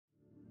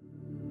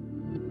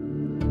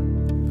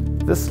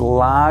This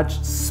large,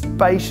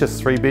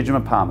 spacious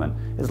 3-bedroom apartment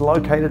is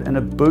located in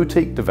a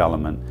boutique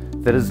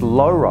development that is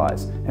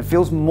low-rise and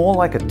feels more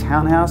like a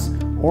townhouse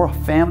or a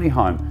family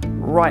home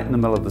right in the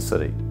middle of the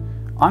city.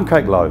 I'm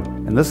Craig Lowe,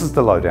 and this is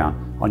The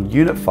Lowdown on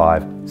Unit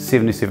 5,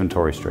 77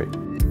 Tory Street.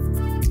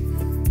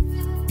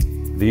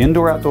 The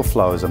indoor-outdoor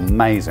flow is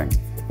amazing,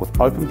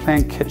 with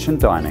open-plan kitchen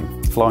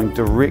dining flowing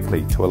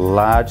directly to a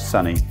large,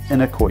 sunny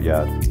inner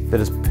courtyard that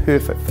is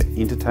perfect for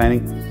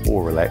entertaining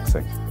or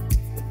relaxing.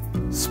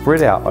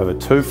 Spread out over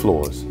 2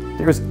 floors,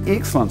 there is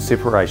excellent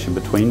separation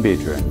between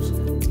bedrooms,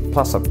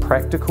 plus a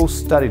practical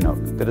study nook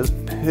that is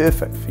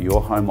perfect for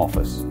your home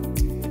office.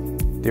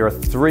 There are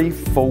 3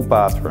 full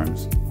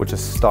bathrooms, which are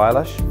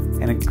stylish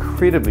and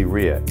incredibly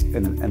rare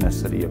in an inner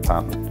city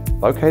apartment.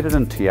 Located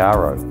in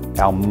Tiaro,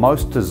 our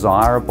most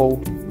desirable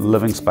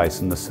living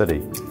space in the city,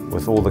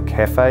 with all the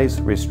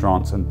cafes,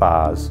 restaurants and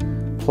bars,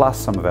 plus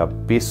some of our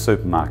best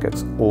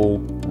supermarkets all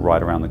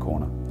right around the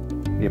corner.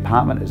 The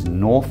apartment is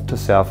north to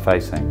south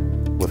facing,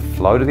 with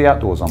flow to the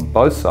outdoors on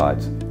both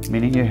sides,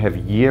 meaning you have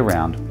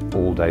year-round,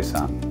 all-day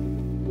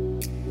sun.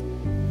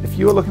 If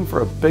you are looking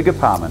for a big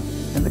apartment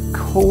in the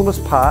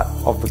coolest part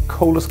of the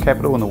coolest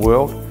capital in the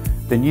world,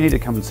 then you need to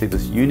come and see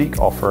this unique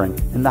offering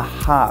in the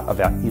heart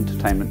of our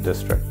entertainment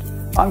district.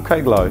 I'm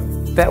Craig Lowe,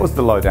 that was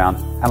The Lowdown,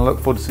 and I look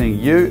forward to seeing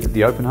you at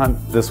the open home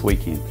this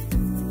weekend.